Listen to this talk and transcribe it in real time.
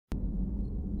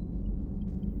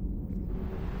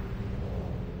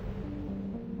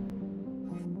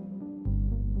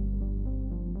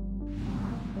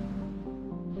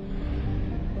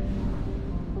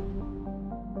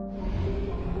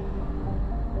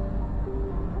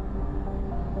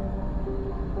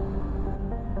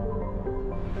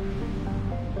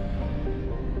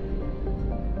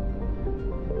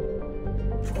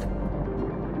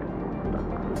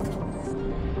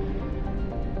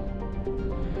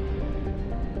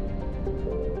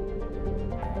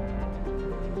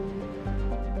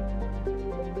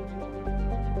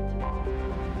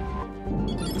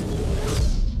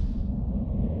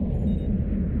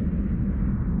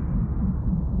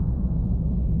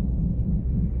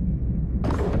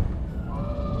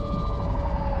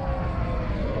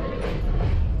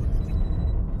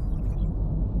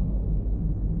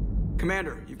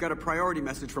got a priority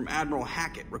message from Admiral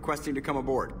Hackett requesting to come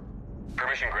aboard.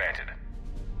 Permission granted.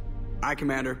 Aye,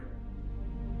 Commander.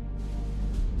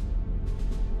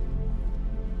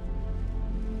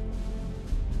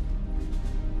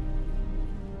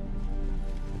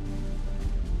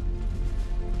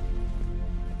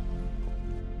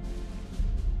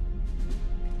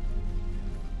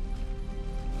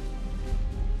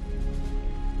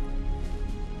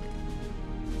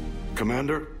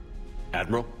 Commander?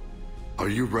 Admiral? Are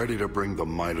you ready to bring the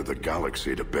might of the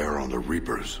galaxy to bear on the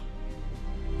Reapers?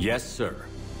 Yes, sir.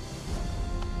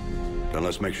 Then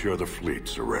let's make sure the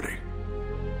fleets are ready.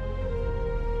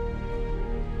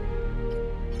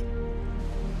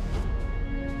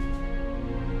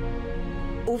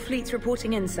 All fleets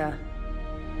reporting in, sir.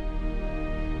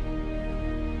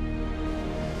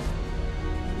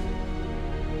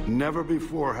 Never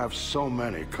before have so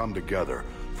many come together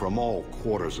from all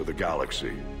quarters of the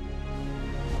galaxy.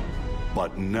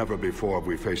 But never before have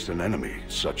we faced an enemy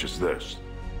such as this.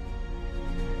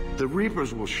 The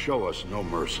Reapers will show us no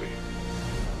mercy.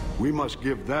 We must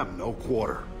give them no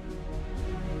quarter.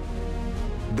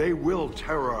 They will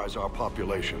terrorize our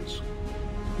populations.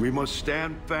 We must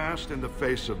stand fast in the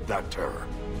face of that terror.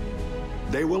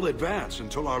 They will advance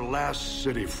until our last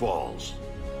city falls,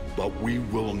 but we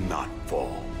will not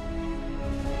fall.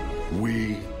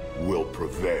 We will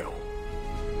prevail.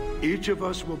 Each of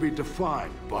us will be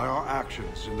defined by our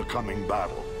actions in the coming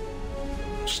battle.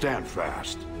 Stand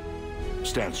fast.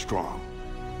 Stand strong.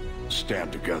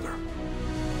 Stand together.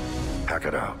 Hack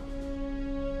it out.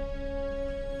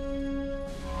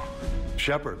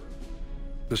 Shepard,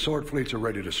 the Sword fleets are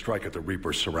ready to strike at the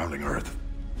Reapers surrounding Earth.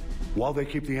 While they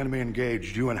keep the enemy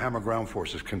engaged, you and Hammer ground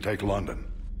forces can take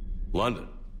London. London?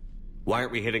 Why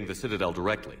aren't we hitting the Citadel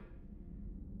directly?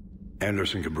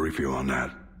 Anderson can brief you on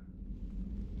that.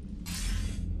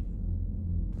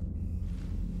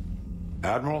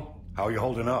 Admiral, how are you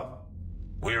holding up?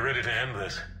 We're ready to end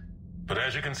this. But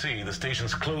as you can see, the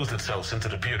station's closed itself since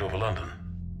it appeared over London.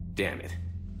 Damn it.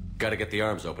 Gotta get the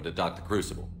arms open to dock the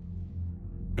Crucible.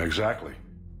 Exactly.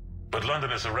 But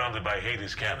London is surrounded by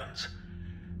Hades cannons.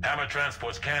 Hammer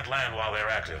transports can't land while they're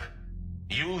active.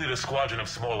 You'll lead a squadron of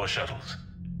smaller shuttles.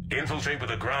 Infiltrate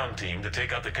with a ground team to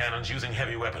take out the cannons using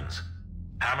heavy weapons.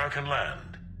 Hammer can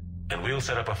land, and we'll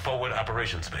set up a forward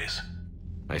operations base.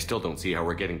 I still don't see how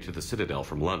we're getting to the Citadel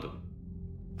from London.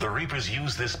 The Reapers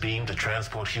use this beam to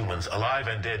transport humans, alive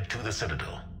and dead, to the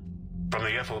Citadel. From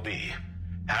the FOB,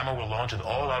 Hammer will launch an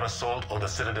all-out assault on the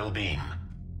Citadel beam.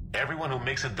 Everyone who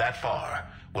makes it that far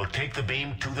will take the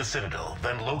beam to the Citadel,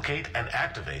 then locate and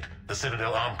activate the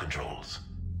Citadel arm controls.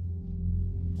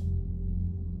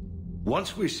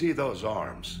 Once we see those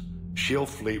arms, SHIELD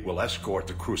fleet will escort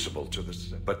the Crucible to the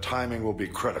Citadel. But timing will be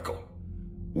critical.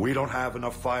 We don't have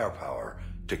enough firepower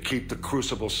to keep the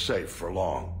Crucible safe for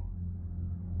long.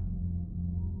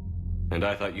 And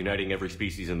I thought uniting every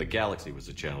species in the galaxy was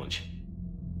a challenge.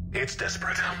 It's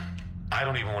desperate. I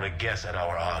don't even want to guess at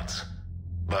our odds.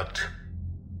 But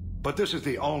this is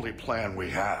the only plan we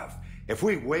have. If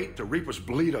we wait, the Reapers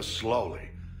bleed us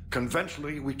slowly.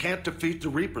 Conventionally, we can't defeat the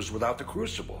Reapers without the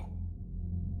Crucible.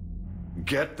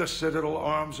 Get the Citadel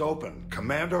arms open.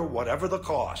 Commander, whatever the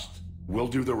cost, we'll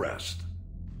do the rest.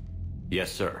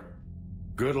 Yes, sir.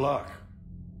 Good luck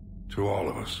to all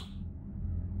of us.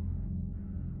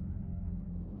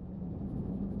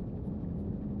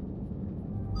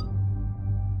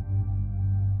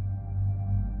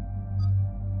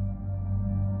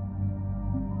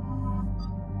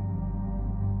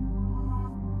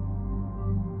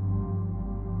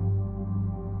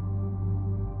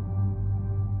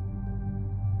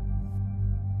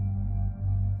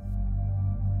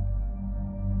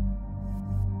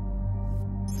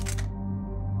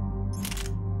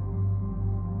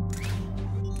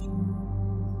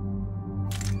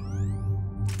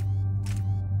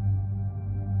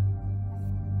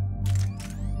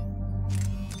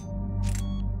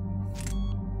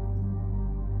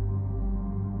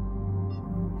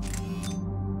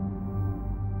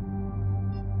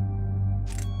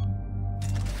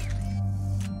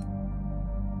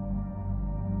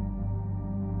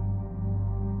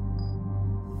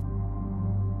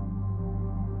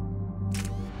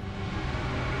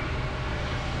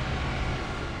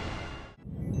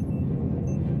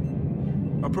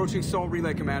 Approaching Sol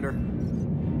Relay, Commander.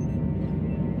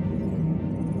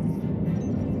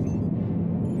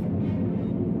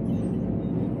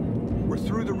 We're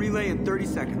through the relay in 30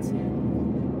 seconds.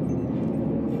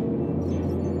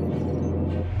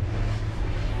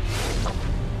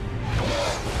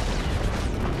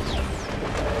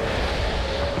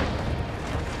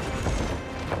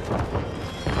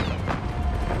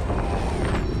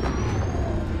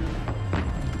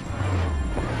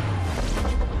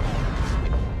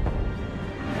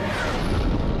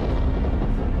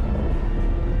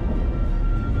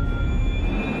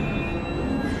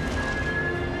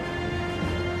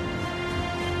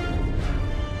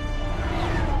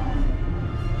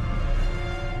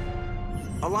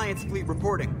 Alliance fleet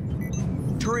reporting.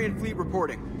 Turian fleet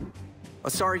reporting.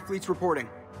 Asari fleets reporting.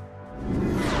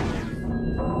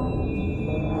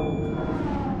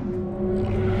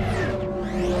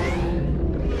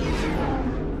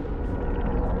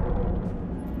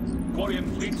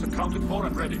 Quarian fleets accounted for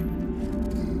and ready.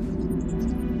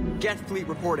 Geth fleet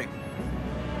reporting.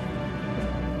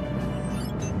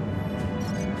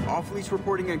 All fleets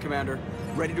reporting in, Commander.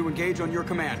 Ready to engage on your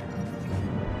command.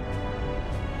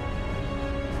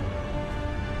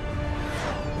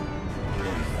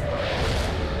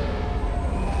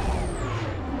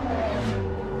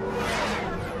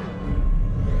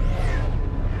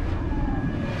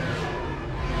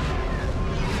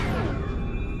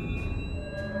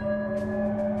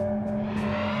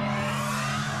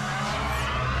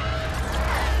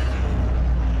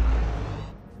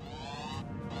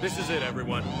 This is it,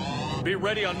 everyone. Be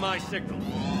ready on my signal.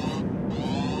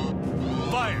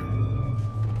 Fire!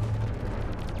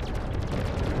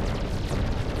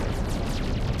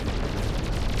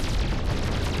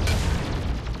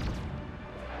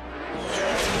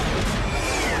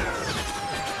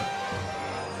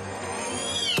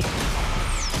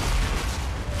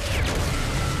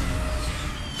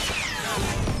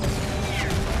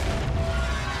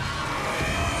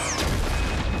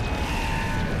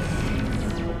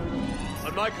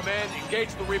 On my command, engage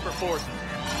the Reaper forces.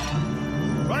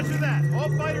 Roger that. All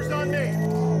fighters on me.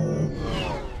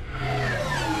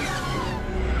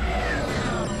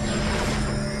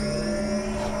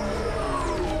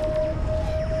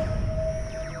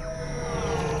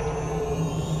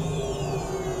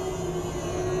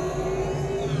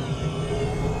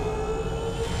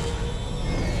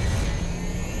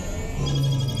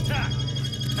 Attack!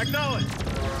 Acknowledge!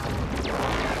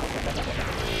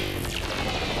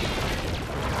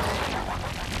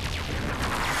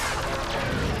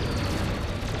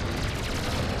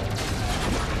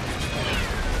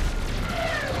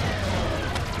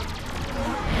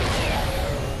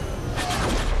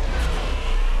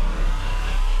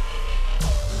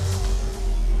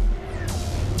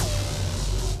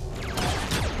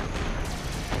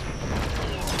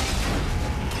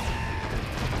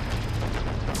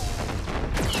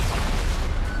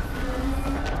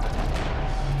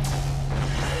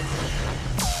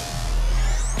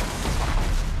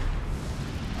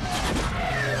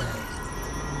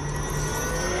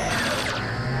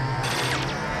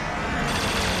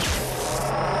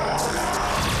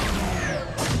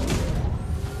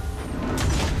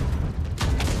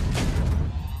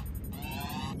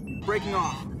 Breaking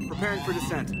off. Preparing for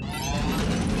descent.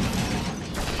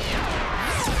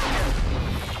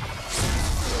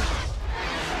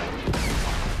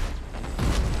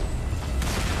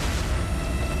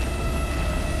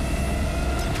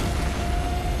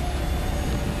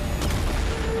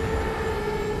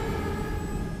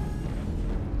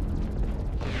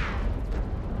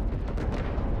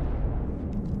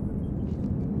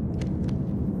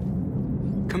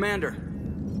 Commander.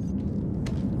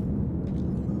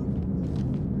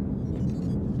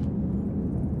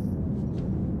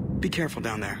 Be careful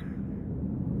down there.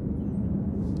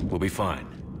 We'll be fine.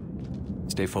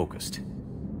 Stay focused.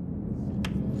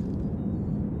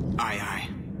 Aye, aye.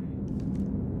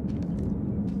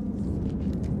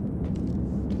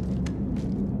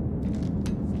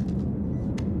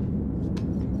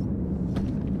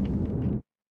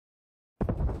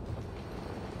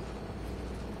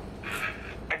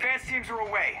 Advanced teams are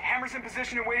away. Hammer's in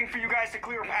position and waiting for you guys to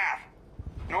clear a path.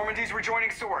 Normandy's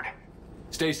rejoining Sword.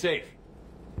 Stay safe.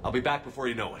 I'll be back before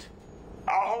you know it.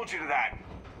 I'll hold you to that.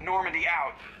 Normandy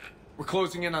out. We're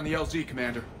closing in on the LZ,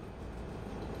 Commander.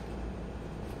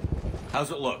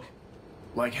 How's it look?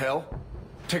 Like hell?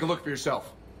 Take a look for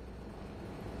yourself.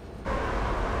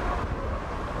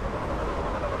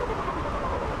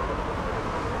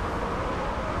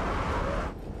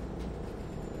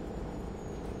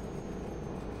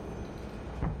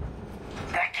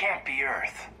 That can't be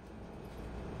Earth.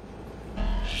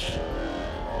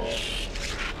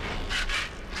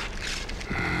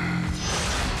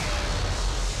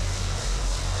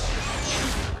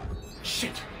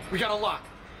 Shit! We got a lock.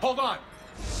 Hold on!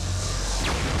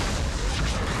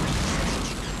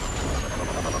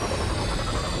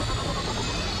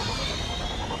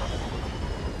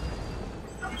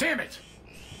 Damn it!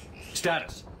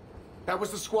 Status. That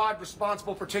was the squad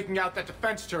responsible for taking out that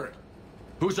defense turret.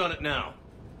 Who's on it now?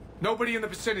 Nobody in the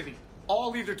vicinity.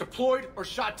 All either deployed or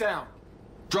shot down.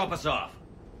 Drop us off.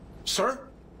 Sir?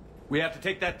 We have to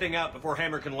take that thing out before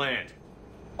Hammer can land.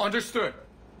 Understood.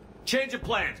 Change of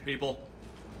plans, people.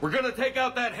 We're gonna take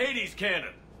out that Hades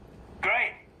cannon.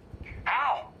 Great.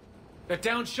 How? That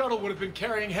downed shuttle would have been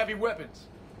carrying heavy weapons.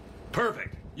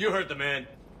 Perfect. You heard the man.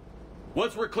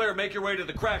 Once we're clear, make your way to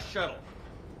the crashed shuttle.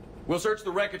 We'll search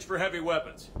the wreckage for heavy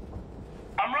weapons.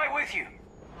 I'm right with you.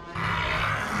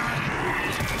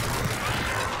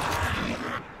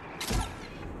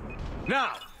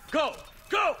 Now, go!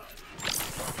 Go!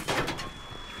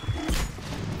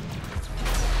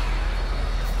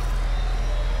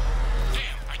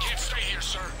 Damn, I can't stay here,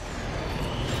 sir.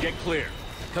 Get clear.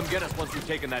 Come get us once we've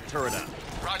taken that turret out.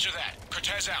 Roger that.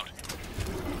 Cortez out.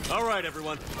 All right,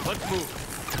 everyone. Let's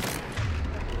move.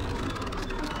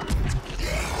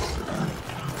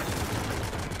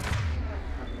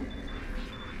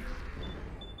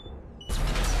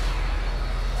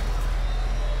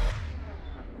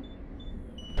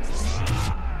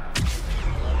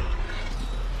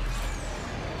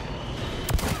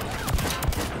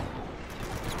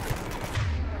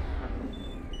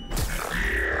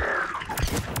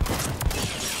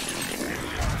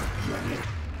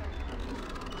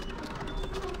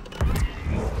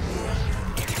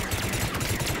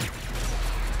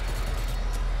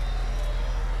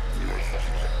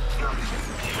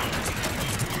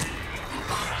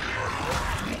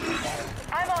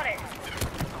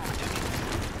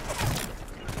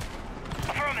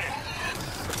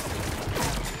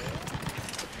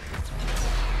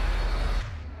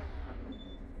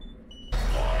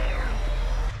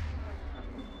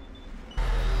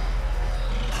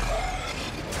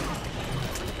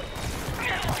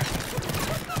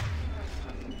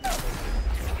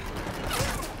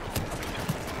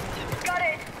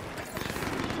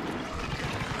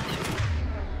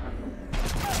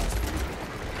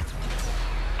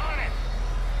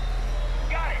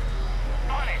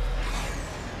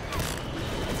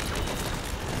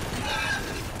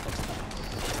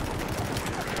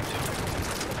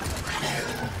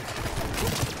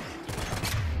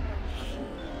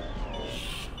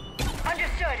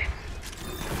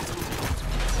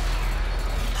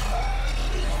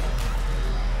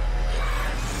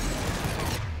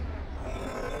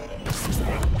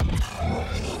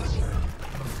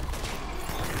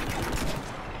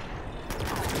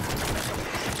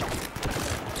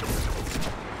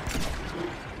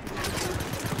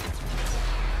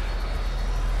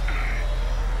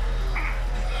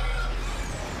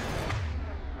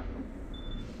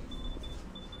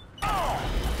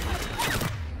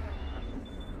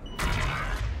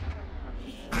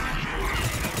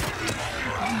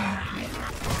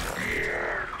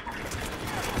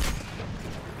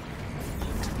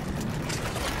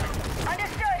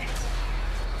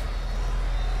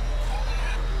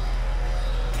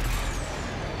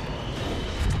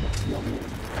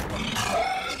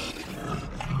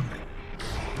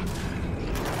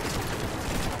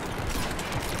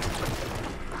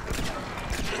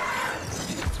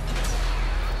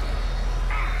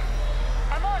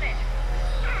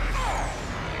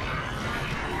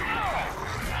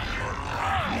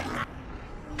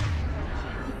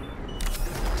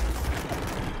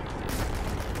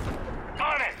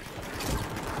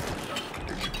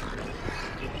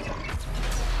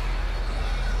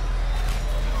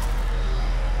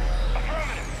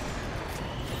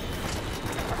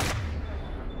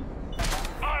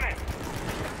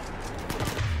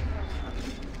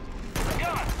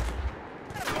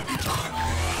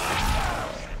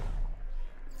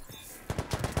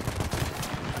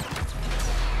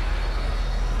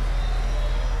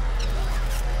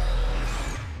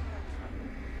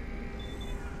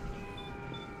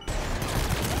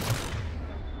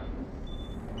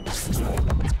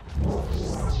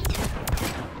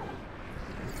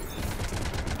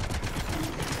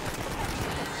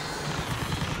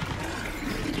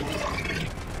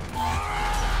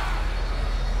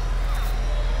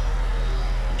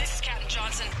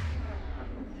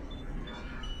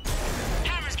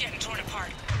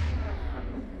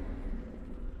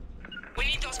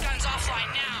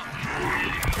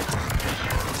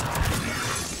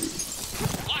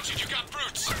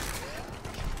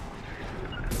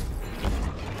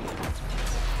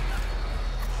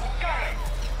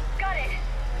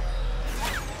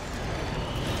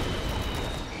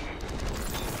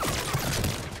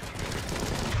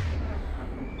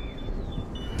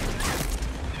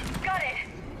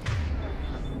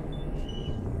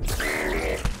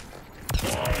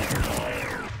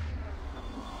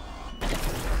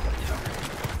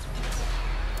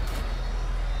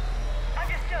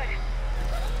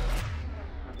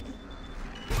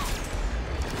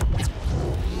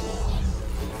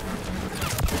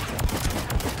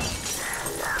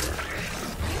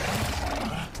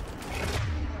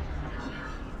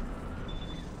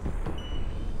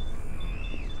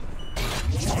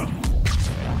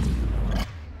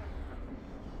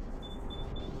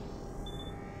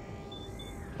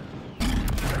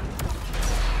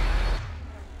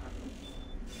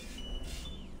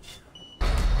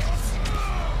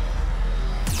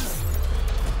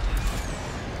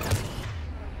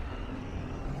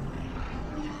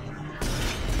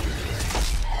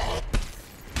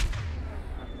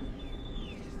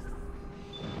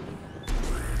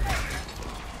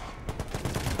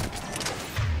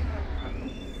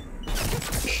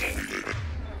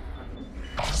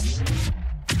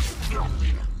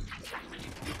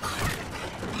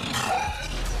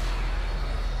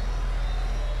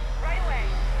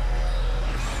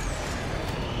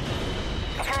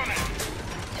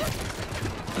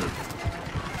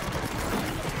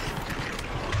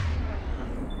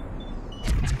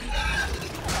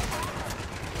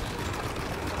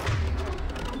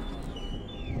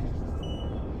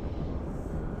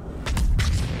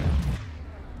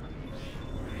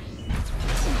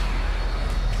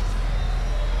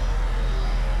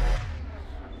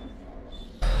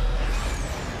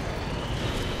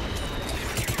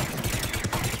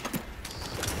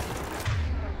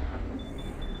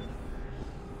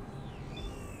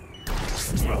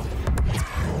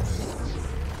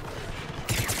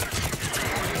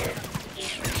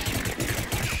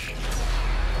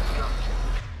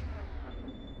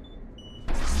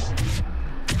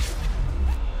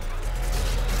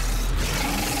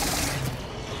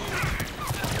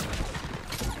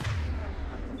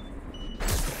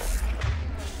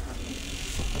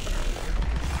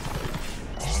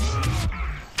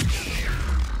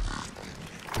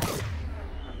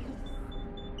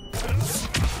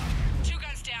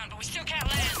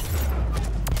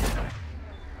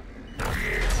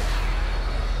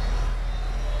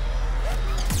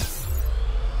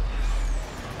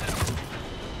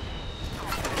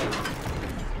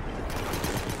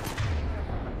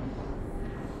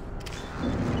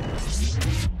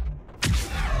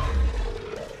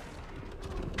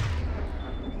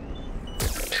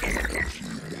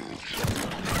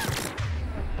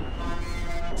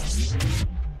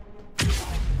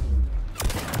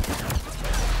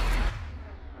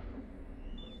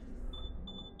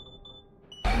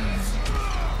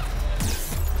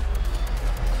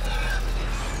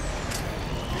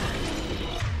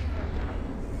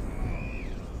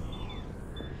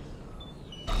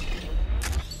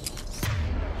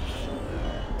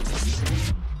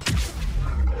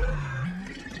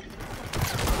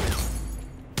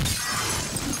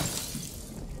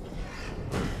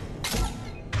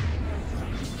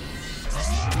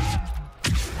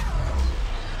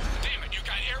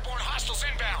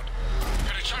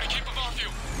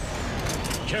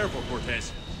 Careful,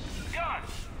 Cortez. Done!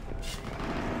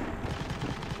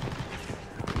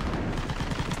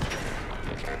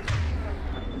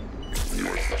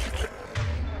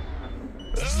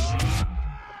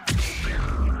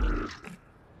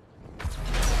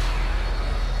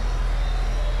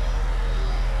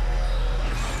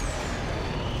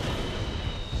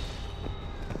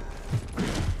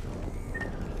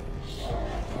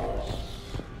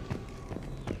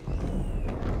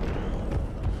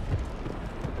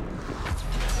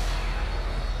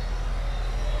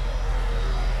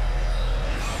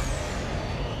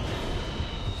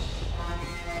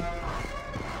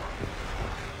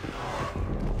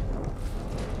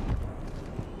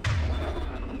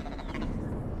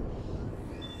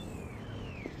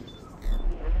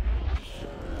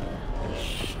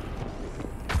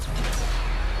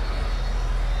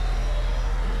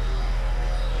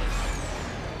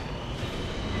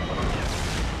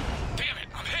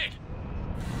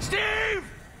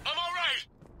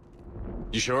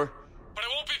 You sure? But I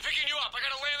won't be picking you up. I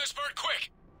gotta land this bird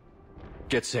quick.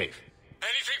 Get safe.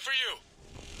 Anything for you.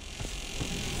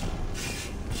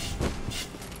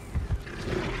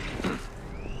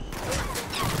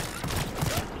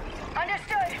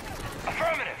 Understood!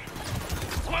 Affirmative!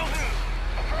 Will do!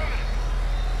 Affirmative!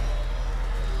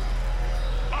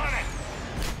 On it!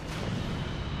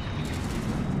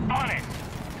 On it!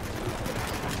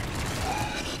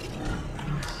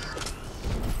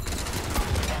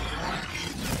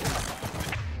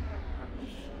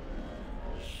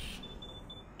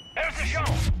 There's the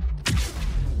shuttle!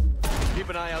 Keep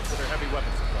an eye out for their heavy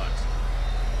weapon supplies.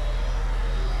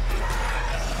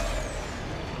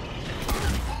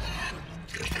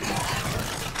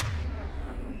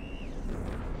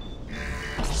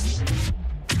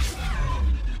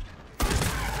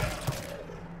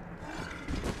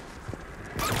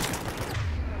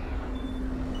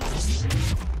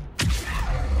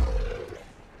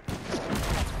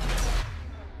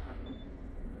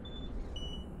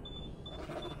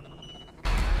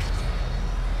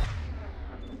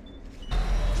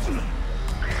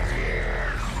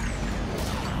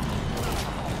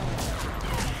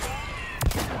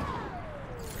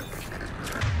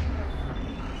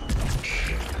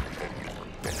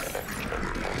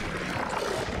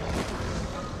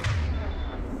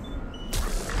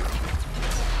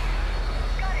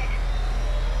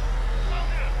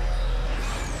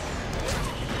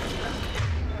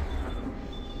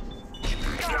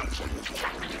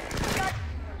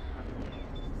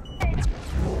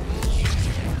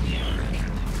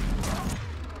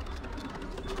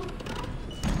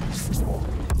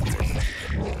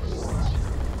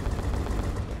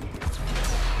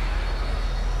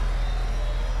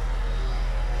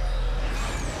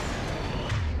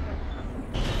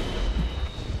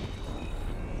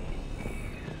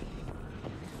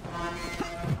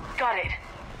 Got it.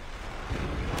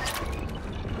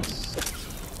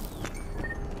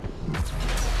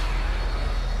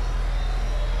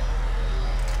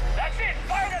 That's it!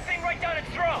 Fire that thing right down its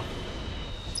throat!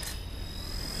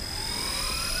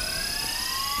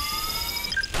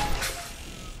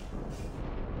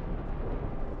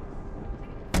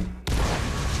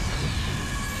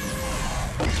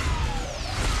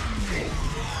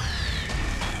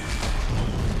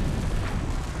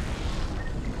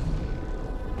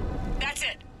 That's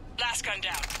it. Last gun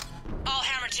down. All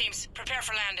hammer teams, prepare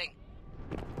for landing.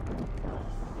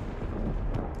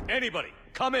 Anybody,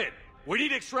 come in. We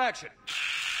need extraction.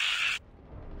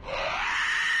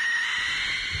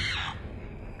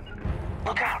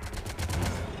 Look out!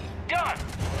 Done!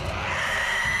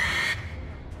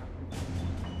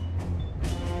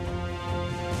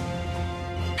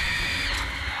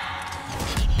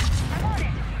 I'm on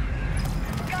it.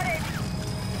 Got it.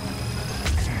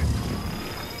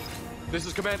 This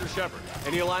is Commander Shepard.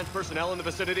 Any Alliance personnel in the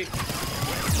vicinity?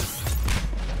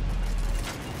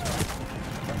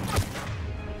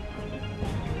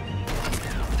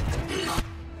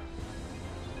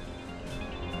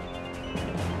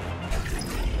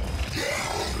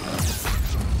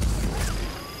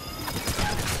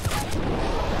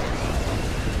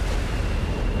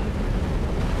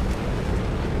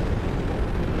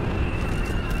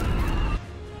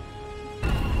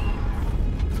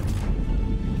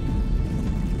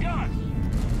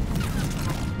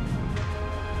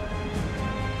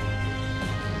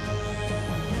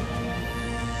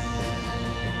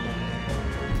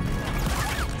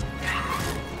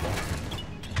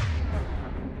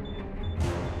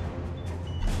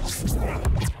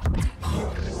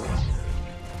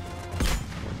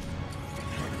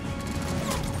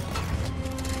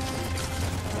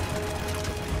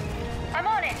 I'm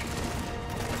on it.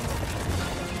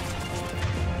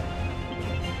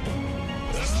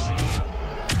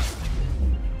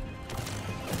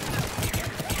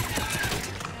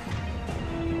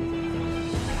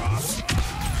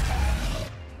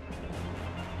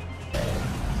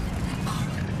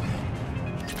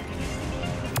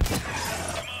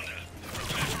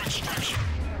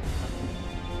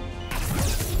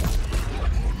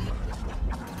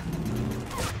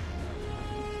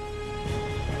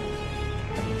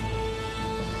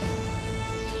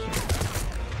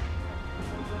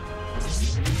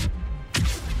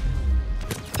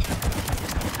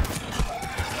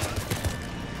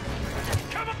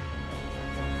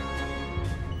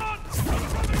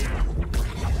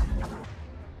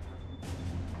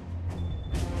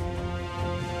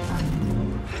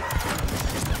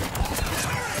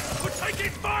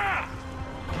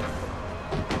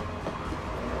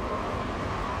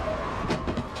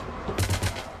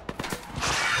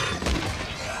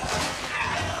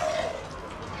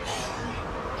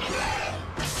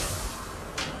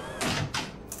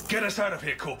 Get us out of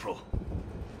here, Corporal.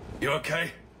 You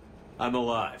okay? I'm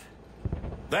alive.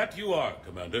 That you are,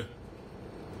 Commander.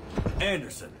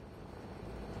 Anderson.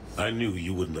 I knew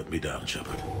you wouldn't let me down,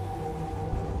 Shepard.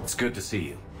 It's good to see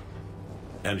you.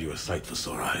 And you're a sight for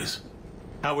sore eyes.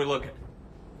 How we looking?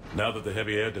 Now that the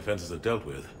heavy air defenses are dealt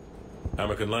with,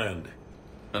 Hammer can land.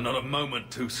 And not a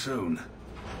moment too soon.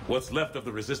 What's left of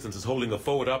the Resistance is holding a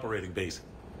forward operating base.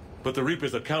 But the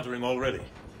Reapers are countering already.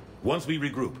 Once we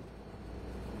regroup,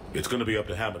 it's gonna be up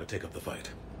to Hammer to take up the fight.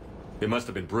 It must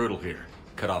have been brutal here.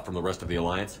 Cut off from the rest of the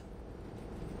Alliance?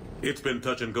 It's been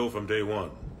touch and go from day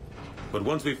one. But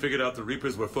once we figured out the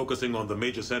Reapers were focusing on the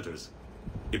major centers,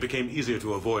 it became easier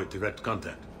to avoid direct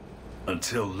contact.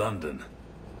 Until London.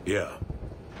 Yeah.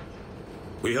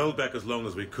 We held back as long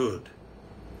as we could,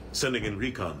 sending in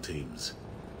recon teams.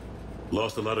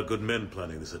 Lost a lot of good men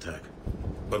planning this attack.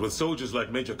 But with soldiers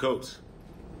like Major Coates,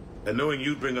 and knowing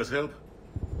you'd bring us help,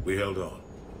 we held on.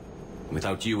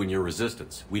 Without you and your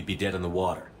resistance, we'd be dead in the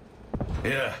water.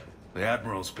 Yeah, the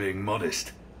Admiral's being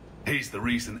modest. He's the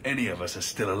reason any of us are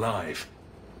still alive.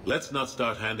 Let's not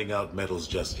start handing out medals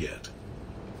just yet.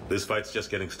 This fight's just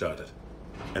getting started.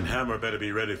 And Hammer better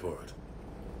be ready for it.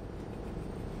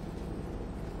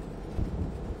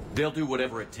 They'll do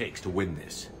whatever it takes to win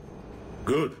this.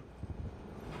 Good.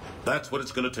 That's what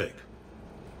it's gonna take.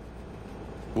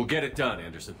 We'll get it done,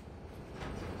 Anderson.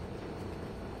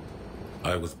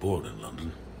 I was born in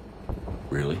London.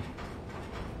 Really?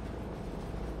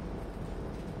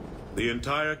 The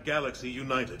entire galaxy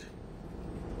united.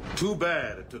 Too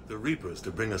bad it took the Reapers to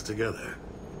bring us together.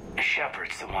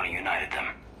 Shepard's the one who united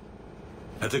them.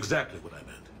 That's exactly what I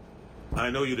meant. I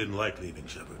know you didn't like leaving,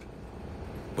 Shepard.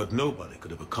 But nobody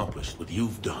could have accomplished what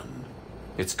you've done.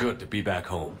 It's good to be back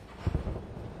home.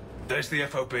 There's the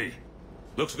FOB.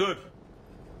 Looks good.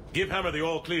 Give Hammer the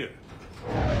all clear.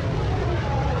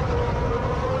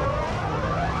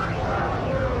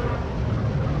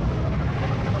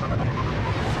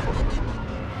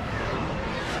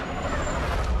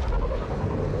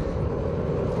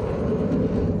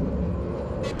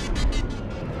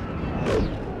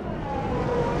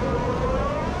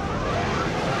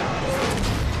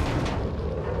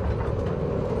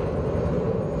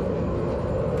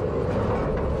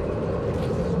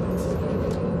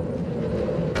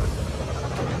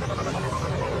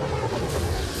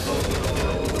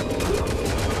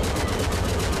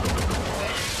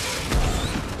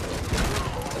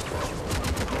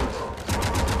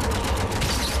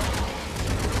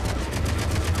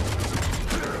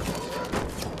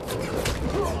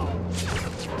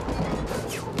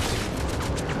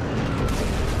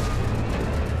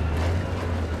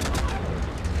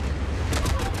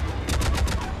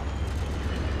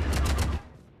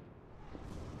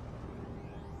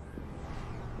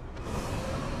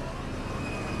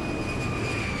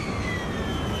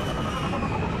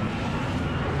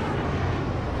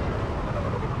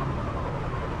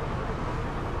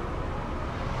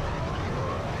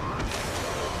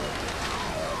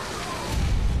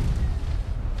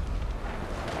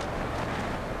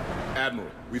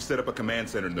 Admiral, we've set up a command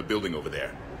center in the building over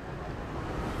there.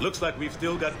 Looks like we've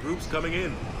still got groups coming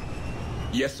in.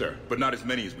 Yes, sir, but not as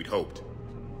many as we'd hoped.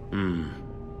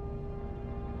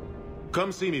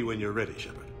 Come see me when you're ready,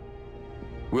 Shepard.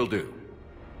 Will do.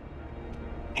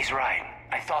 He's right.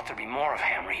 I thought there'd be more of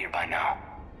Hammer here by now.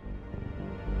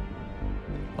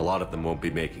 A lot of them won't be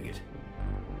making it.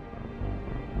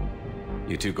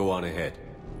 You two go on ahead.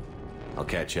 I'll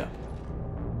catch up.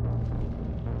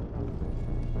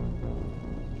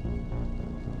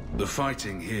 The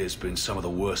fighting here's been some of the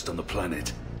worst on the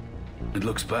planet. It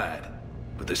looks bad,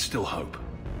 but there's still hope.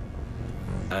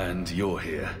 And you're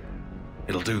here.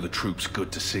 It'll do the troops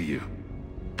good to see you.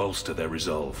 Bolster their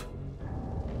resolve.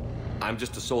 I'm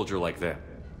just a soldier like them.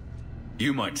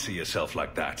 You might see yourself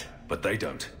like that, but they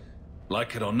don't.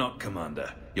 Like it or not,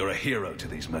 Commander, you're a hero to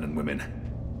these men and women.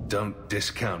 Don't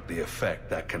discount the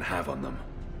effect that can have on them.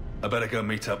 I better go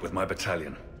meet up with my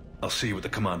battalion. I'll see you at the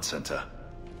command center.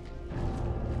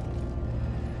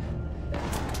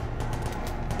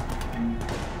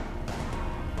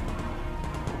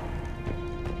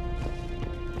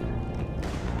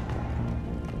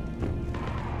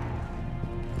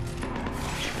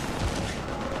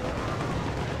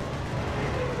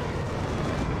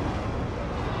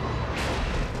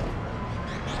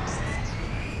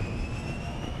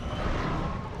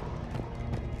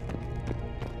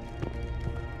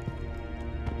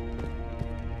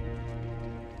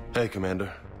 Hey,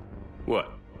 Commander.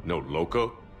 What? No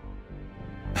loco?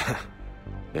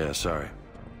 Yeah, sorry.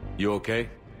 You okay?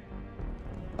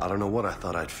 I don't know what I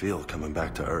thought I'd feel coming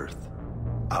back to Earth.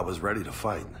 I was ready to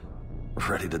fight.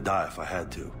 Ready to die if I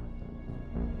had to.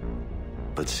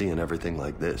 But seeing everything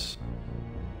like this...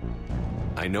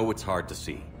 I know it's hard to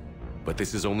see, but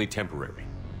this is only temporary.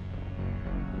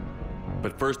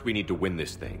 But first we need to win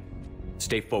this thing.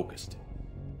 Stay focused.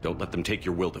 Don't let them take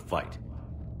your will to fight.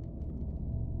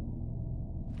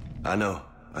 I know.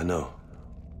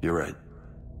 You're right.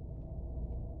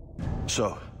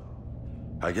 So,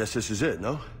 I guess this is it,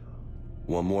 no?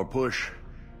 One more push.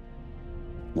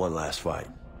 One last fight.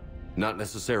 Not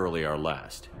necessarily our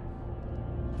last.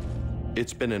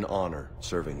 It's been an honor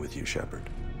serving with you, Shepard.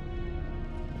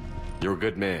 You're a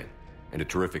good man, and a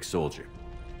terrific soldier.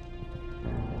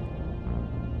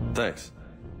 Thanks.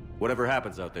 Whatever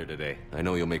happens out there today, I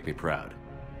know you'll make me proud.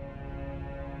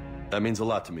 That means a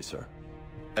lot to me, sir.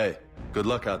 Hey, good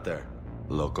luck out there,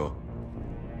 loco.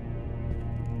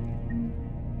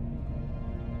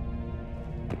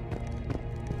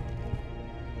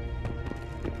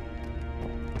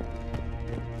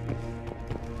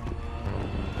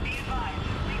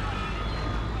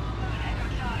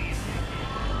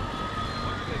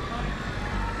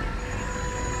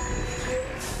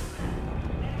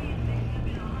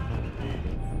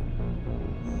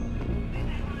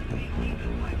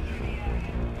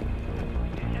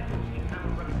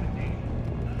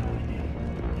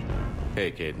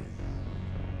 Hey, Caden.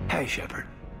 Hey, Shepard.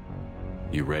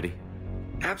 You ready?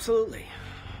 Absolutely.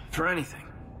 For anything.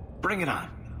 Bring it on.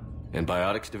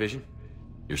 Antibiotics division?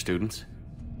 Your students?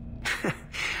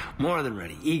 More than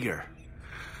ready. Eager.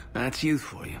 That's youth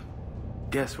for you.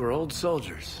 Guess we're old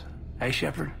soldiers. Hey,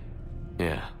 Shepard?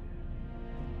 Yeah.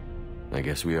 I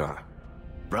guess we are.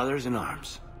 Brothers in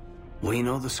arms. We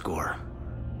know the score.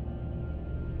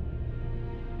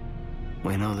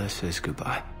 We know this is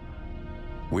goodbye.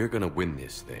 We're gonna win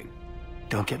this thing.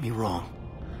 Don't get me wrong.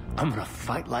 I'm gonna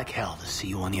fight like hell to see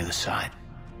you on the other side.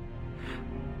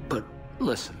 But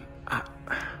listen,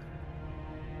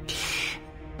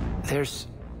 there's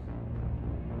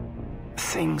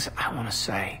things I want to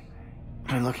say.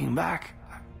 I mean, looking back,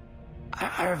 I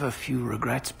have a few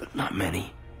regrets, but not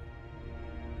many.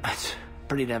 That's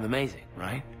pretty damn amazing,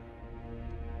 right?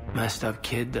 Messed up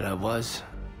kid that I was,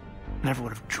 never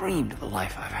would have dreamed of the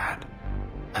life I've had.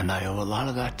 And I owe a lot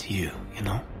of that to you, you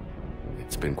know?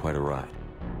 It's been quite a ride.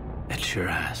 It sure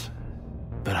has.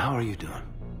 But how are you doing?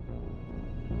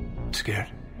 Scared?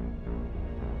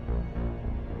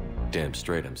 Damn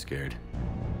straight I'm scared.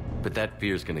 But that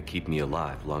fear's gonna keep me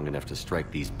alive long enough to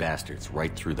strike these bastards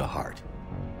right through the heart.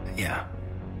 Yeah,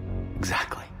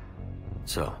 exactly.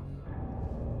 So,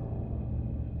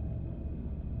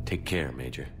 take care,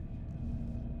 Major.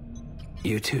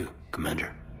 You too,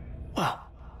 Commander. Well,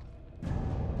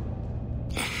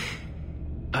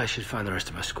 I should find the rest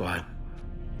of my squad.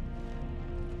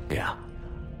 Yeah.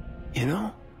 You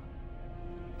know,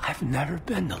 I've never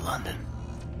been to London.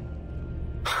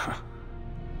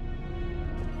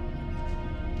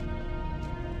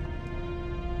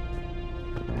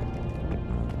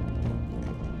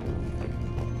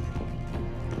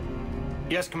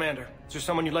 Yes, Commander. Is there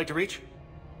someone you'd like to reach?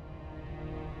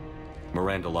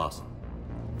 Miranda Lawson.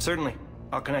 Certainly.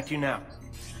 I'll connect you now.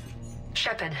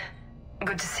 Shepard,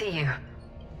 good to see you.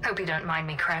 Hope you don't mind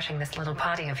me crashing this little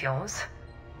party of yours.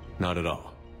 Not at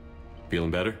all.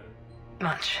 Feeling better?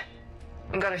 Much.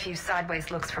 Got a few sideways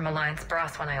looks from Alliance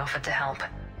brass when I offered to help.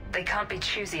 They can't be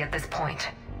choosy at this point.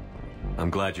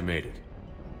 I'm glad you made it.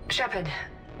 Shepard,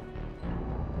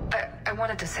 I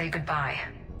wanted to say goodbye.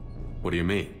 What do you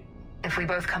mean? If we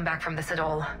both come back from this at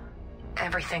all,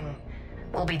 everything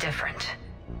will be different.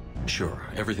 Sure,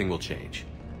 everything will change.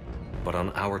 But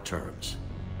on our terms.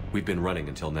 We've been running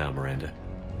until now, Miranda.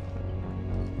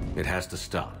 It has to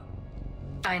stop.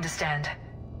 I understand.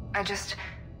 I just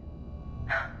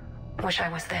wish I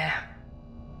was there.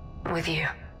 With you.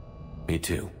 Me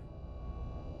too.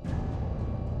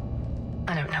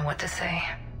 I don't know what to say.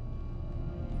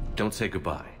 Don't say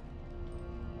goodbye.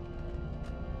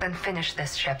 Then finish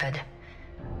this, Shepard.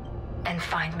 And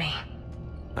find me.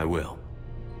 I will.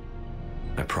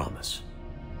 I promise.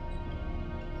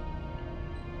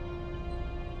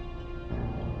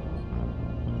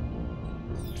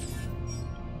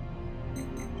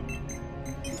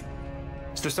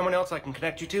 Is there someone else I can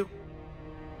connect you to?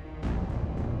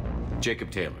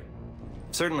 Jacob Taylor.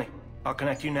 Certainly. I'll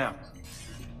connect you now.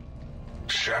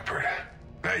 Shepard,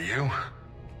 that you?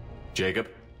 Jacob?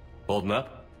 Holding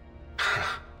up?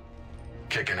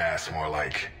 Kicking ass, more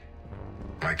like.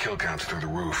 My kill count's through the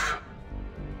roof.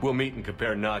 We'll meet and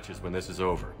compare notches when this is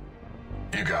over.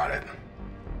 You got it.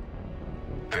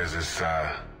 There's this,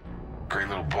 great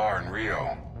little bar in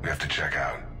Rio we have to check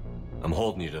out. I'm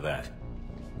holding you to that.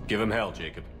 Give him hell,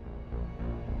 Jacob.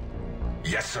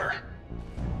 Yes, sir.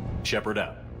 Shepard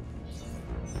out.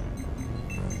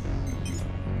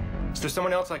 Is there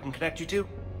someone else I can connect you to?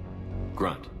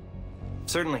 Grunt.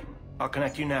 Certainly. I'll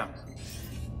connect you now.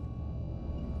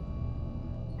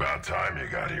 About time you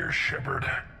got here, Shepard.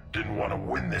 Didn't want to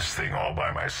win this thing all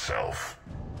by myself.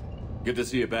 Good to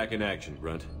see you back in action,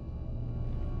 Grunt.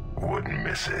 Wouldn't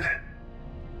miss it.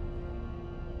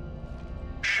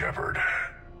 Shepard.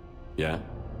 Yeah?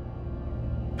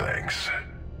 Thanks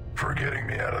for getting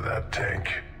me out of that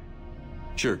tank.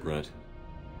 Sure, Grunt.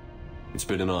 It's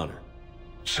been an honor.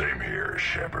 Same here,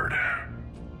 Shepard.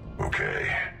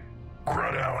 Okay.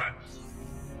 Grunt out.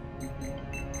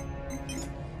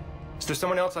 Is there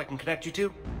someone else I can connect you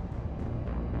to?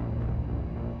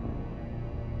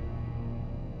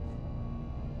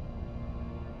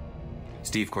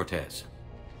 Steve Cortez.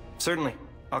 Certainly.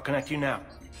 I'll connect you now.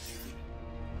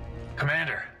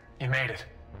 Commander, you made it.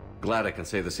 Glad I can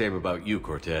say the same about you,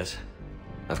 Cortez.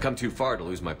 I've come too far to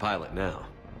lose my pilot now.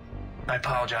 I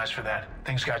apologize for that.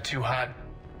 Things got too hot.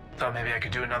 Thought maybe I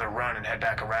could do another run and head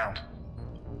back around.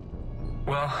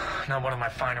 Well, not one of my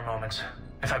finer moments.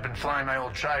 If I'd been flying my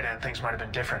old Trident, things might have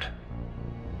been different.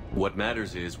 What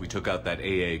matters is we took out that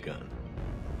AA gun.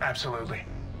 Absolutely.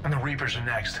 And the Reapers are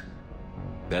next.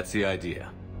 That's the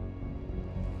idea.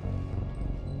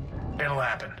 It'll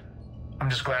happen. I'm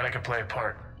just glad I could play a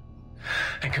part.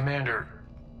 And Commander,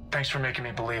 thanks for making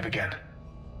me believe again.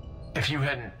 If you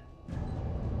hadn't...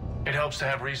 It helps to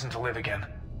have reason to live again.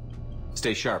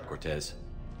 Stay sharp, Cortez.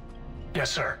 Yes,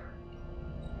 sir.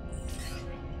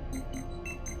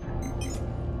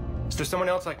 Is there someone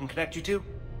else I can connect you to?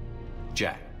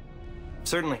 Jack.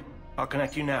 Certainly. I'll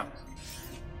connect you now.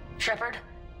 Shepard?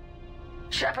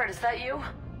 Shepard, is that you?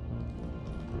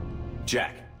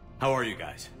 Jack, how are you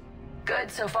guys?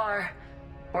 Good so far.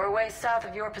 We're way south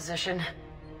of your position.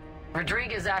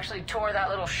 Rodriguez actually tore that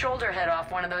little shoulder head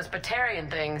off one of those Batarian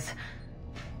things.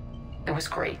 It was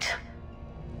great.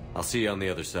 I'll see you on the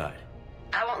other side.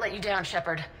 I won't let you down,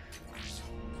 Shepard.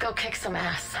 Go kick some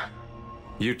ass.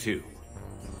 You too.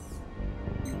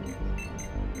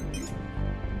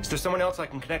 Is there someone else I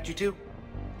can connect you to?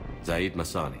 Zaid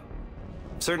Masani.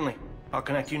 Certainly. I'll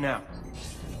connect you now.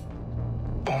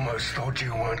 Almost thought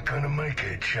you weren't gonna make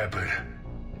it, Shepard.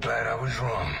 Glad I was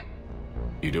wrong.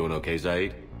 You doing okay,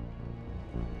 Zaid?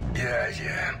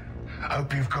 Yeah.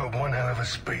 Hope you've got one hell of a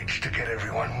speech to get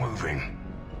everyone moving.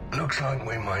 Looks like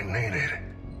we might need it.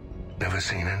 Never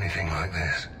seen anything like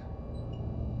this.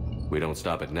 We don't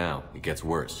stop it now, it gets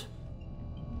worse.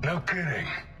 No kidding.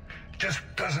 Just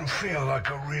doesn't feel like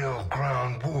a real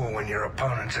ground war when your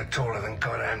opponents are taller than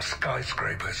goddamn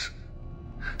skyscrapers.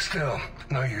 Still,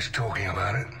 no use talking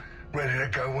about it. Ready to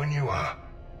go when you are.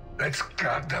 Let's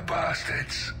gut the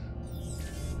bastards.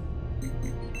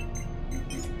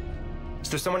 Is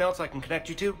there someone else I can connect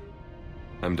you to?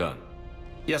 I'm done.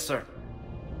 Yes, sir.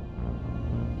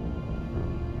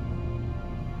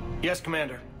 Yes,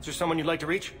 Commander. Is there someone you'd like to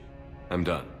reach? I'm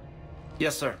done.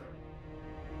 Yes, sir.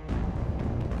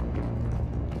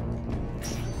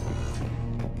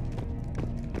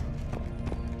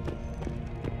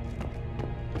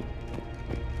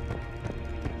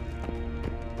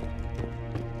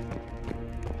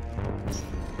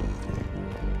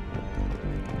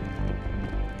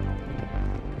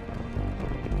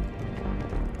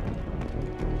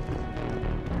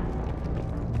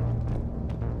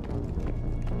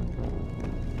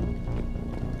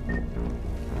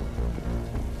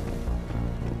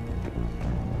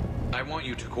 I want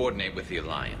you to coordinate with the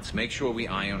Alliance. Make sure we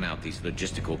iron out these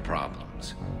logistical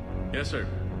problems. Yes, sir.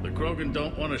 The Krogan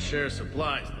don't want to share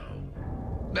supplies,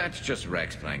 though. That's just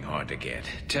Rex playing hard to get.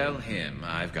 Tell him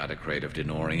I've got a crate of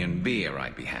Denorian beer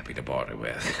I'd be happy to barter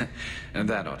with. And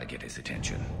that ought to get his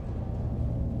attention.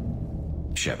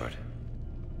 Shepard.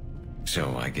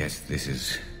 So I guess this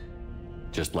is...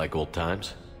 just like old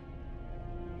times?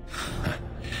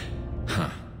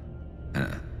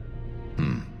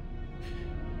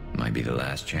 Might be the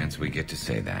last chance we get to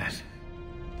say that.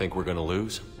 Think we're gonna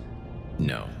lose?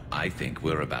 No, I think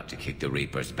we're about to kick the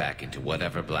Reapers back into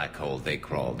whatever black hole they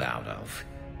crawled out of.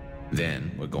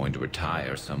 Then we're going to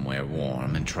retire somewhere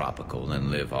warm and tropical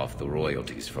and live off the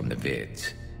royalties from the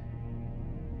vids.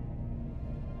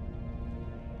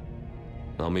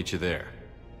 I'll meet you there.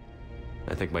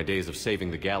 I think my days of saving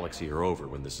the galaxy are over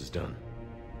when this is done.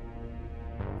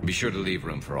 Be sure to leave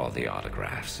room for all the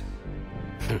autographs.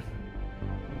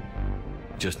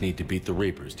 Just need to beat the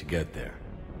Reapers to get there.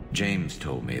 James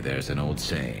told me there's an old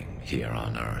saying here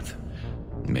on Earth.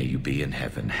 May you be in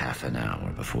heaven half an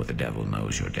hour before the devil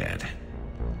knows you're dead.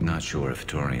 Not sure if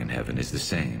Turian heaven is the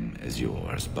same as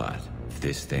yours, but if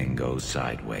this thing goes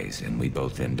sideways and we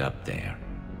both end up there,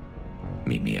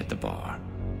 meet me at the bar.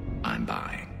 I'm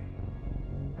buying.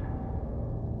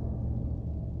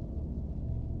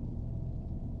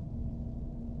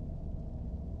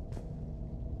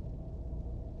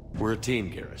 We're a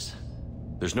team, Garrus.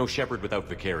 There's no Shepard without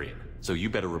Vicarian, so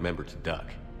you better remember to duck.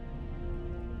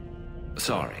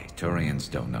 Sorry,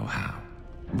 Turians don't know how,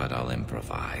 but I'll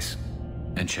improvise.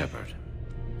 And Shepard,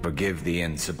 forgive the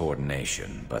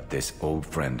insubordination, but this old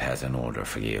friend has an order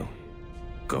for you.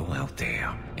 Go out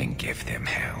there and give them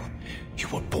hell. You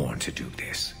were born to do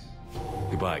this.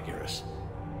 Goodbye, Garrus.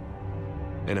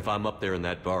 And if I'm up there in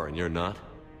that bar and you're not,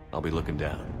 I'll be looking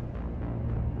down.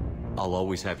 I'll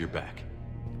always have your back.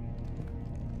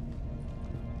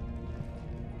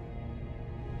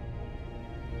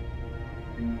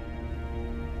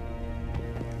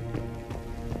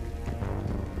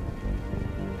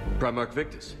 Primarch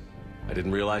Victus, I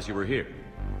didn't realize you were here.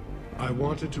 I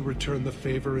wanted to return the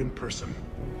favor in person.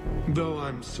 Though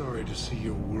I'm sorry to see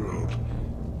your world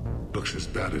looks as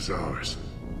bad as ours.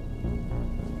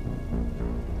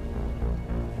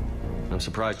 I'm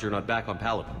surprised you're not back on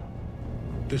Palaven.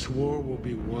 This war will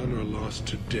be won or lost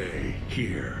today,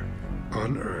 here,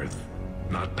 on Earth,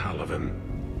 not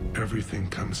Palaven. Everything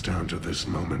comes down to this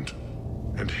moment,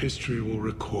 and history will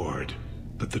record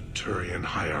that the Turian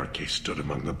hierarchy stood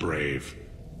among the brave.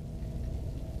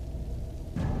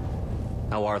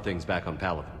 How are things back on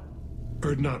Palaven?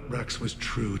 Urdnot Rex was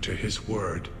true to his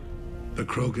word. The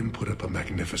Krogan put up a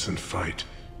magnificent fight,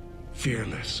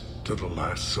 fearless to the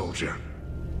last soldier.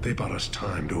 They bought us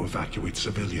time to evacuate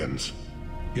civilians.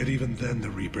 Yet even then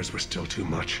the Reapers were still too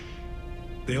much.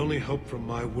 The only hope from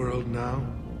my world now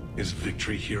is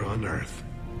victory here on Earth.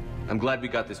 I'm glad we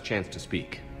got this chance to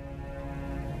speak.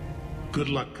 Good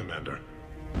luck, Commander.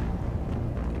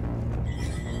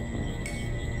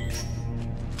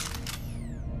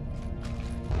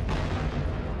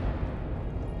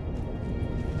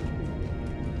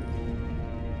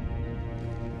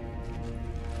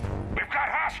 We've got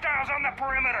hostiles on the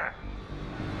perimeter!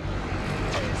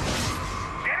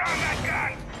 Get on that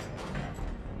gun!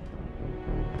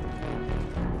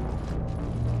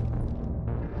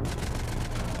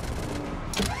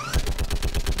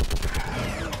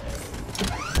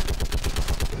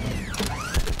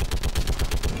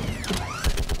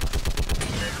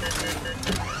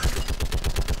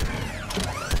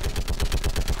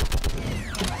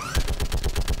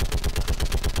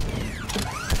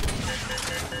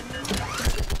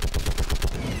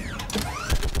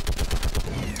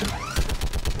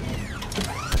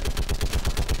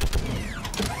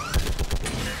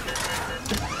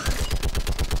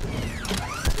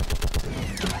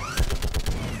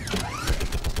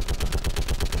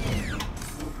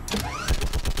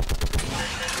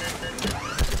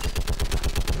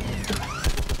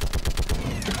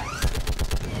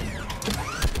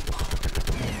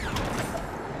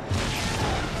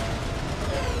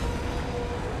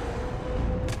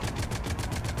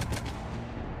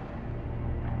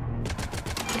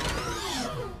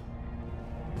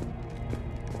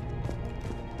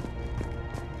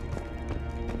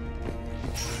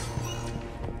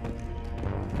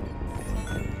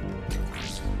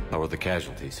 How are the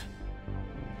casualties?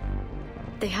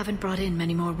 They haven't brought in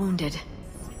many more wounded.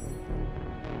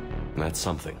 That's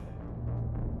something.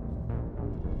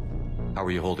 How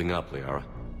are you holding up, Liara?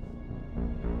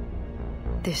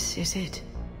 This is it,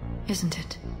 isn't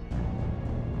it?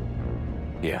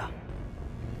 Yeah.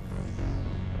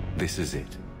 This is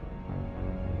it.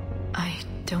 I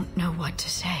don't know what to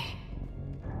say.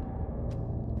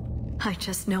 I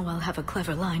just know I'll have a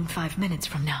clever line 5 minutes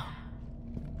from now.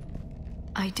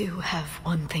 I do have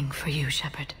one thing for you,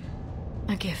 Shepard.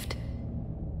 A gift.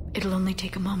 It'll only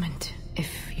take a moment,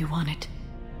 if you want it.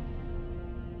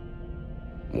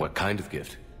 What kind of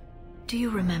gift? Do you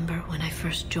remember when I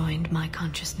first joined my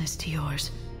consciousness to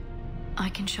yours? I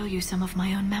can show you some of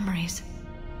my own memories.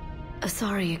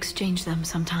 Asari exchange them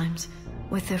sometimes,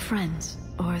 with their friends,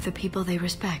 or the people they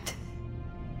respect.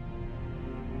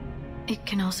 It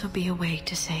can also be a way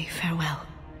to say farewell.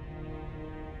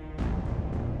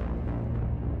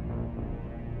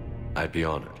 I'd be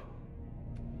honored.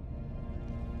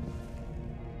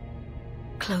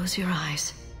 Close your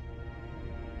eyes.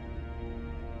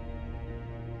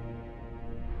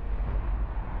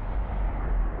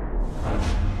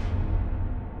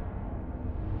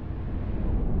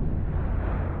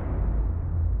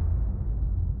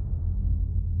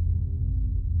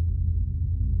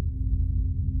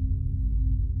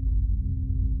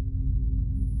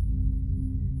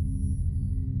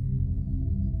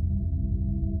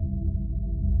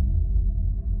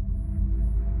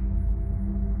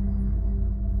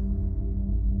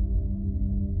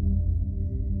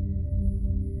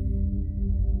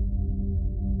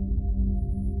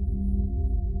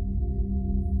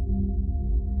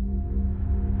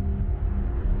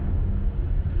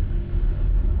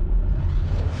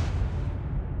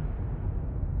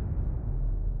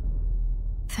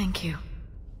 Thank you.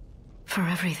 For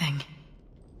everything.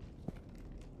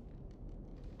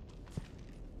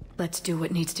 Let's do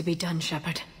what needs to be done,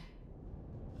 Shepard.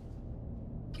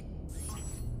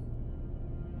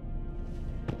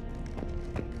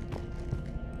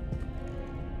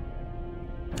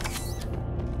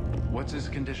 What's his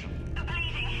condition?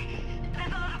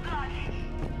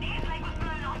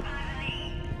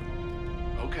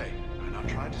 Okay, and I'll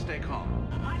try to stay calm.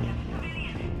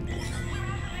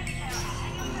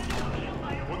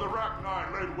 When the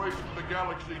Rachni laid waste to the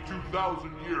galaxy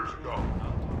 2,000 years ago,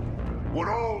 when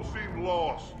all seemed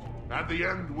lost and the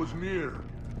end was near,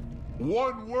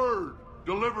 one word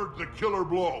delivered the killer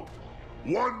blow.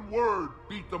 One word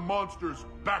beat the monsters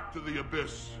back to the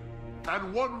abyss.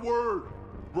 And one word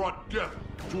brought death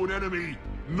to an enemy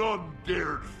none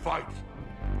dared fight.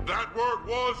 That word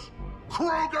was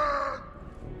Krogan!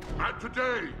 And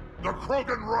today, the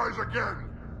Krogan rise again.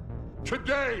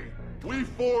 Today, we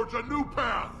forge a new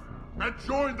path and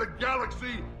join the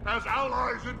galaxy as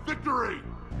allies in victory.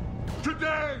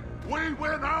 Today, we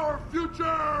win our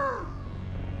future!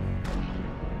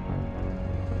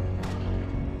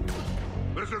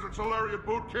 This isn't Solarian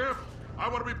boot camp. I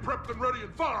want to be prepped and ready in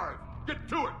 5. Get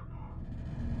to it!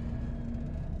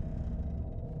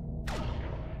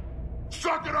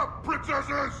 Suck it up,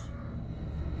 princesses!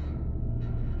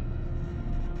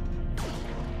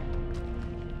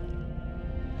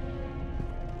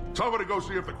 Somebody go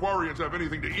see if the Quarians have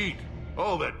anything to eat.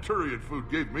 All that Turian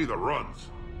food gave me the runs.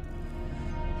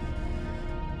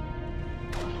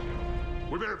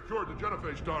 We may have cured the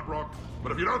genophage, Dawnbrock,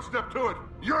 but if you don't step to it,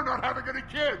 you're not having any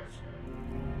kids!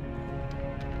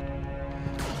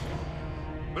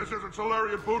 This isn't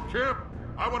Solarian boot camp.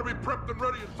 I want to be prepped and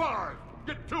ready in 5.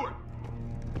 Get to it!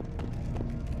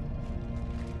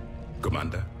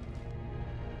 Commander?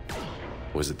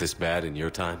 Was it this bad in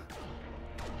your time?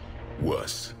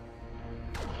 Worse.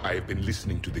 I have been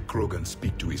listening to the Krogan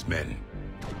speak to his men.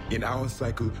 In our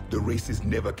cycle, the races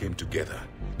never came together.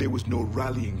 There was no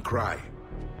rallying cry.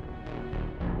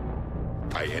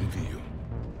 I envy you.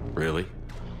 Really?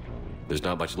 There's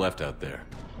not much left out there.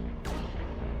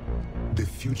 The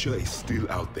future is still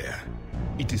out there.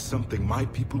 It is something my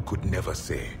people could never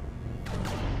say.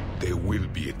 There will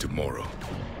be a tomorrow.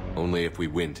 Only if we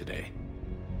win today.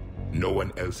 No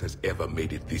one else has ever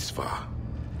made it this far.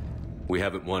 We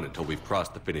haven't won until we've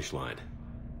crossed the finish line.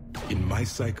 In my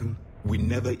cycle, we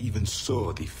never even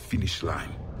saw the finish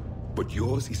line. But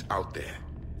yours is out there.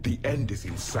 The end is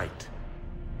in sight.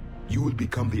 You will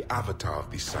become the avatar of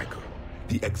this cycle,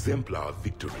 the exemplar of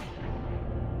victory.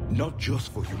 Not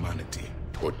just for humanity,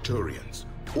 or Turians,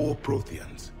 or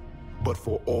Protheans, but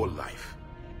for all life.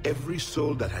 Every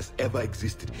soul that has ever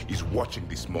existed is watching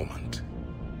this moment.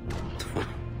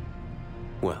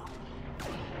 Well,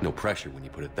 no pressure when you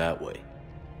put it that way.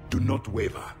 Do not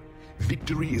waver.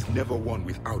 Victory is never won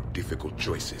without difficult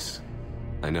choices.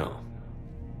 I know.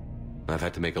 I've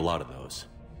had to make a lot of those.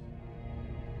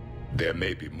 There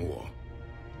may be more.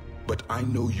 But I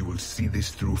know you will see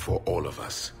this through for all of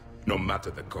us, no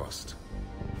matter the cost.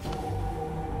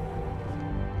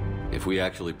 If we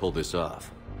actually pull this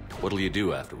off, what'll you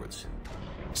do afterwards?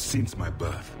 Since my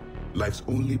birth, life's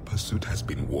only pursuit has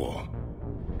been war.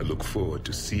 I look forward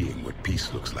to seeing what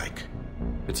peace looks like.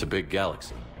 It's a big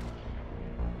galaxy.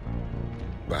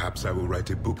 Perhaps I will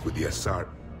write a book with the Asar...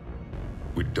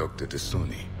 with Dr.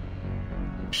 T'Soni.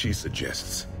 She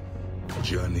suggests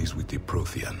journeys with the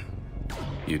Prothean.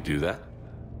 You do that?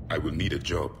 I will need a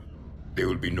job. There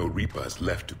will be no Reapers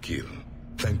left to kill.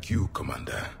 Thank you,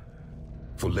 Commander,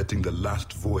 for letting the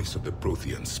last voice of the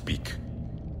Prothean speak.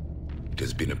 It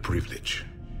has been a privilege.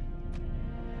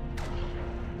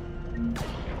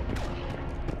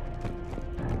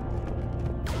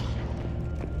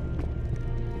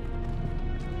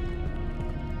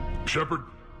 Shepard,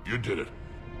 you did it.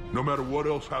 No matter what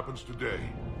else happens today,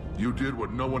 you did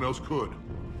what no one else could.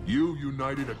 You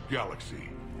united a galaxy.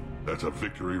 That's a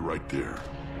victory right there.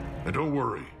 And don't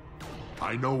worry,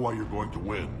 I know why you're going to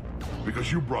win.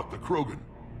 Because you brought the Krogan.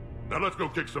 Now let's go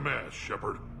kick some ass,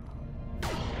 Shepard.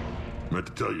 Meant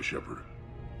to tell you, Shepard.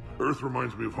 Earth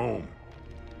reminds me of home.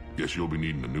 Guess you'll be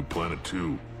needing a new planet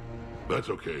too. That's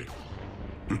okay.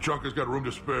 Tuchanka's got room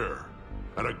to spare.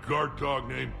 And a guard dog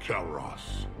named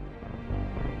Kalros.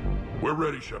 We're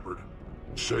ready, Shepard.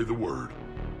 Say the word.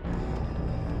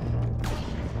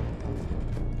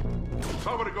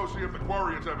 Somebody go see if the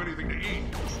Quarians have anything to eat.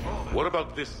 What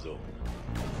about this zone?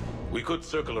 We could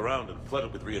circle around and flood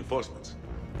it with reinforcements.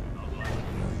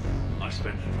 I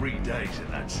spent 3 days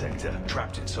in that sector,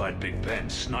 trapped inside Big Ben,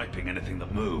 sniping anything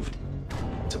that moved.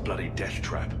 It's a bloody death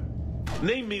trap.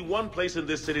 Name me one place in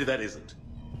this city that isn't.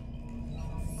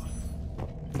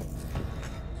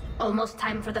 Almost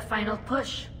time for the final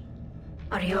push.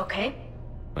 Are you okay?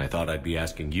 I thought I'd be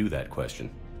asking you that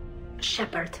question.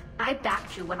 Shepard, I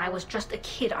backed you when I was just a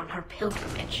kid on her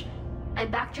pilgrimage. I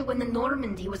backed you when the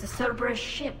Normandy was a Cerberus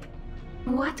ship.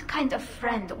 What kind of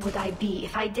friend would I be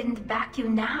if I didn't back you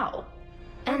now?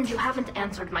 And you haven't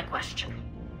answered my question.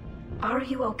 Are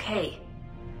you okay?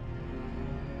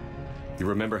 You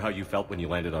remember how you felt when you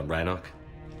landed on Rannoch?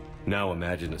 Now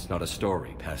imagine it's not a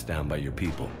story passed down by your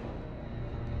people.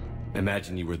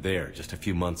 Imagine you were there just a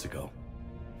few months ago.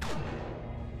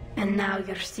 And now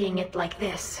you're seeing it like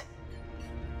this.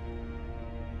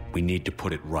 We need to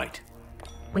put it right.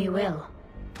 We will.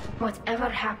 Whatever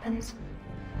happens,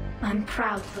 I'm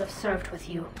proud to have served with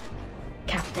you,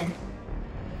 Captain.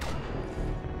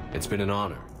 It's been an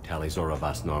honor, Talizora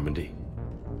Vas Normandy.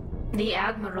 The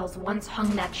admirals once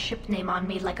hung that ship name on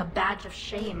me like a badge of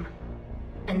shame.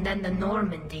 And then the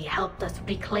Normandy helped us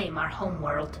reclaim our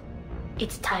homeworld.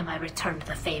 It's time I returned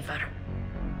the favor.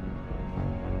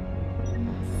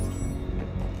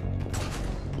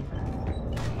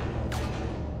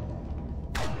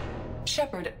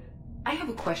 Shepard, I have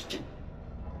a question.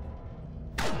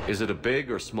 Is it a big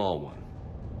or small one?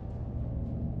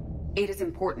 It is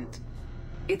important.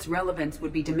 Its relevance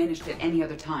would be diminished at any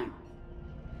other time.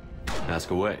 Ask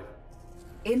away.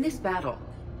 In this battle,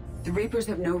 the Reapers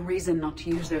have no reason not to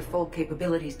use their full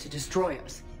capabilities to destroy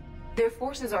us. Their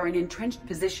forces are in entrenched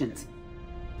positions.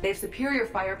 They have superior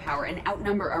firepower and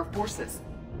outnumber our forces.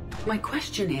 My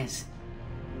question is,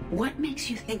 what makes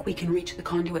you think we can reach the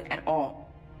conduit at all?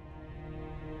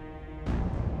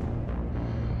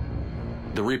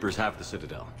 The Reapers have the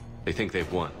Citadel. They think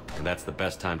they've won, and that's the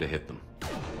best time to hit them.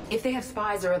 If they have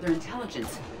spies or other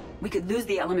intelligence, we could lose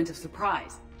the element of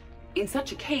surprise. In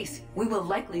such a case, we will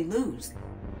likely lose.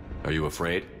 Are you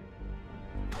afraid?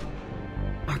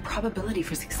 Our probability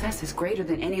for success is greater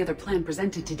than any other plan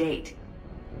presented to date.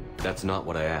 That's not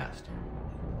what I asked.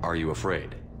 Are you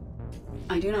afraid?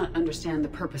 I do not understand the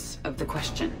purpose of the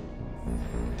question.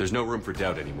 There's no room for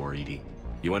doubt anymore, Edie.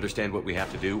 You understand what we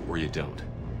have to do, or you don't.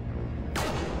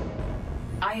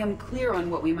 I am clear on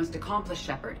what we must accomplish,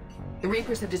 Shepard. The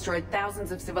Reapers have destroyed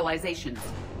thousands of civilizations.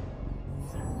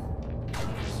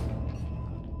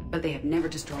 But they have never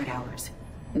destroyed ours.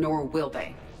 Nor will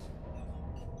they.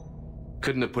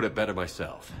 Couldn't have put it better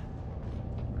myself.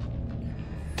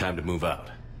 Time to move out.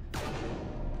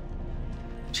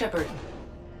 Shepard,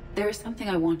 there is something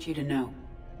I want you to know.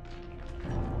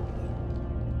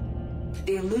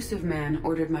 The Elusive Man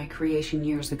ordered my creation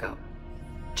years ago.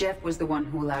 Jeff was the one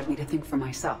who allowed me to think for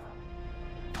myself.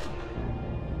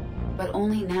 But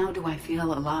only now do I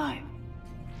feel alive.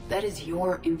 That is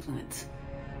your influence.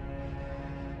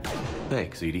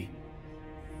 Thanks, Edie.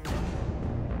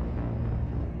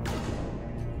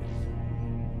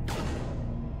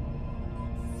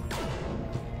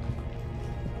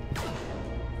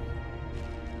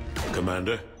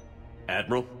 Commander?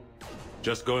 Admiral?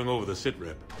 Just going over the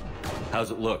sitrep.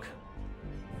 How's it look?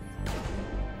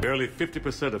 Barely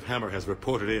 50% of Hammer has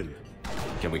reported in.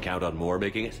 Can we count on more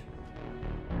making it?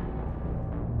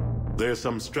 There's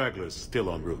some stragglers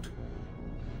still en route.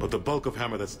 But the bulk of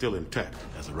Hammer that's still intact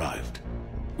has arrived.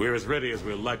 We're as ready as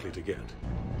we're likely to get.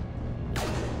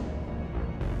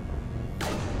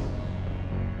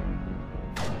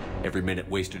 Every minute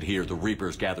wasted here, the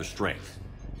Reapers gather strength.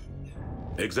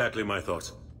 Exactly my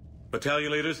thoughts.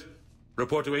 Battalion leaders,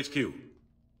 report to HQ.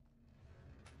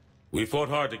 We fought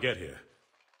hard to get here.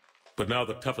 But now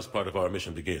the toughest part of our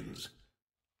mission begins.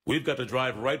 We've got to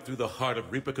drive right through the heart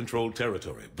of Reaper-controlled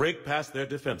territory, break past their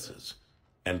defenses,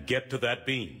 and get to that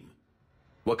beam.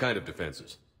 What kind of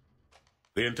defenses?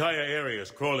 The entire area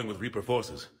is crawling with Reaper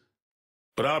forces.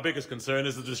 But our biggest concern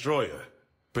is the destroyer,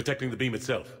 protecting the beam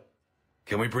itself.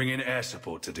 Can we bring in air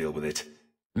support to deal with it?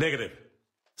 Negative.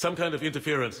 Some kind of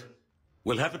interference.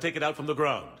 We'll have to take it out from the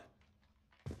ground.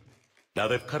 Now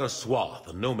they've cut a swath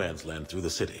of no man's land through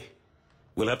the city.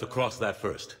 We'll have to cross that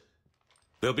first.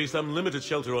 There'll be some limited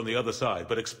shelter on the other side,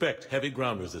 but expect heavy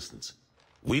ground resistance.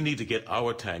 We need to get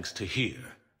our tanks to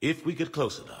here, if we get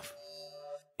close enough.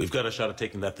 We've got a shot at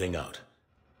taking that thing out.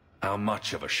 How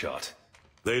much of a shot?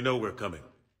 They know we're coming.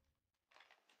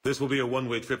 This will be a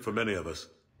one-way trip for many of us,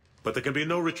 but there can be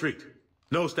no retreat,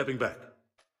 no stepping back.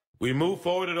 We move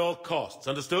forward at all costs,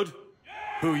 understood?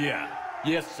 Booyah.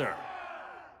 Yes, sir.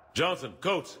 Johnson,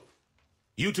 Coates,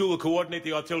 you two will coordinate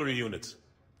the artillery units.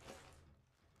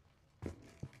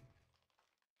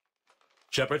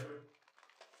 Shepard,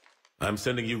 I'm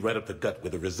sending you right up the gut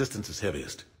where the resistance is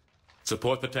heaviest.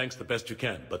 Support the tanks the best you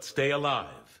can, but stay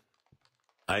alive.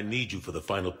 I need you for the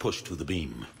final push to the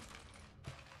beam.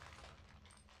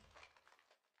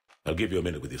 I'll give you a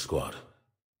minute with your squad.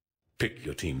 Pick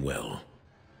your team well.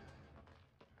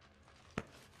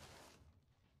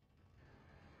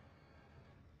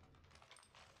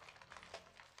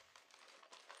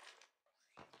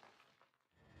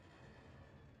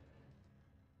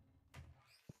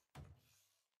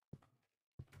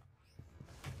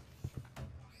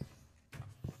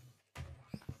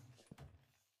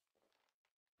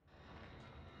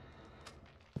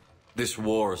 This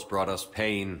war has brought us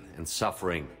pain and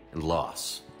suffering and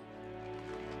loss.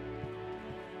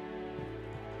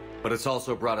 But it's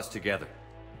also brought us together.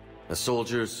 As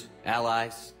soldiers,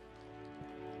 allies,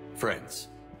 friends.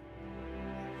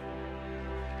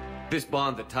 This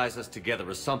bond that ties us together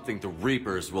is something the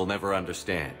Reapers will never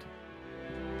understand.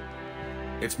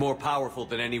 It's more powerful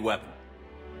than any weapon.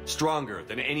 Stronger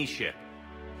than any ship.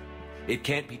 It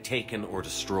can't be taken or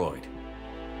destroyed.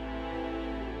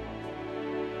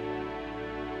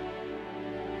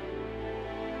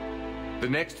 The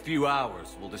next few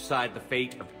hours will decide the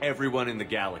fate of everyone in the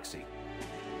galaxy.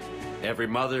 Every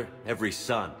mother, every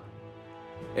son,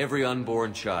 every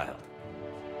unborn child.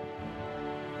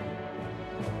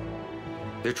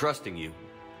 They're trusting you,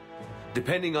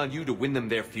 depending on you to win them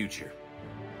their future.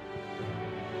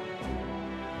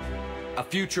 A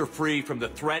future free from the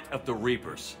threat of the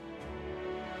Reapers.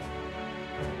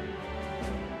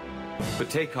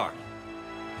 But take heart.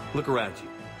 Look around you.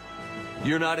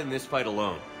 You're not in this fight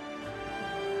alone.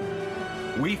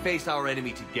 We face our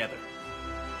enemy together,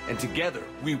 and together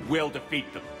we will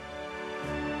defeat them.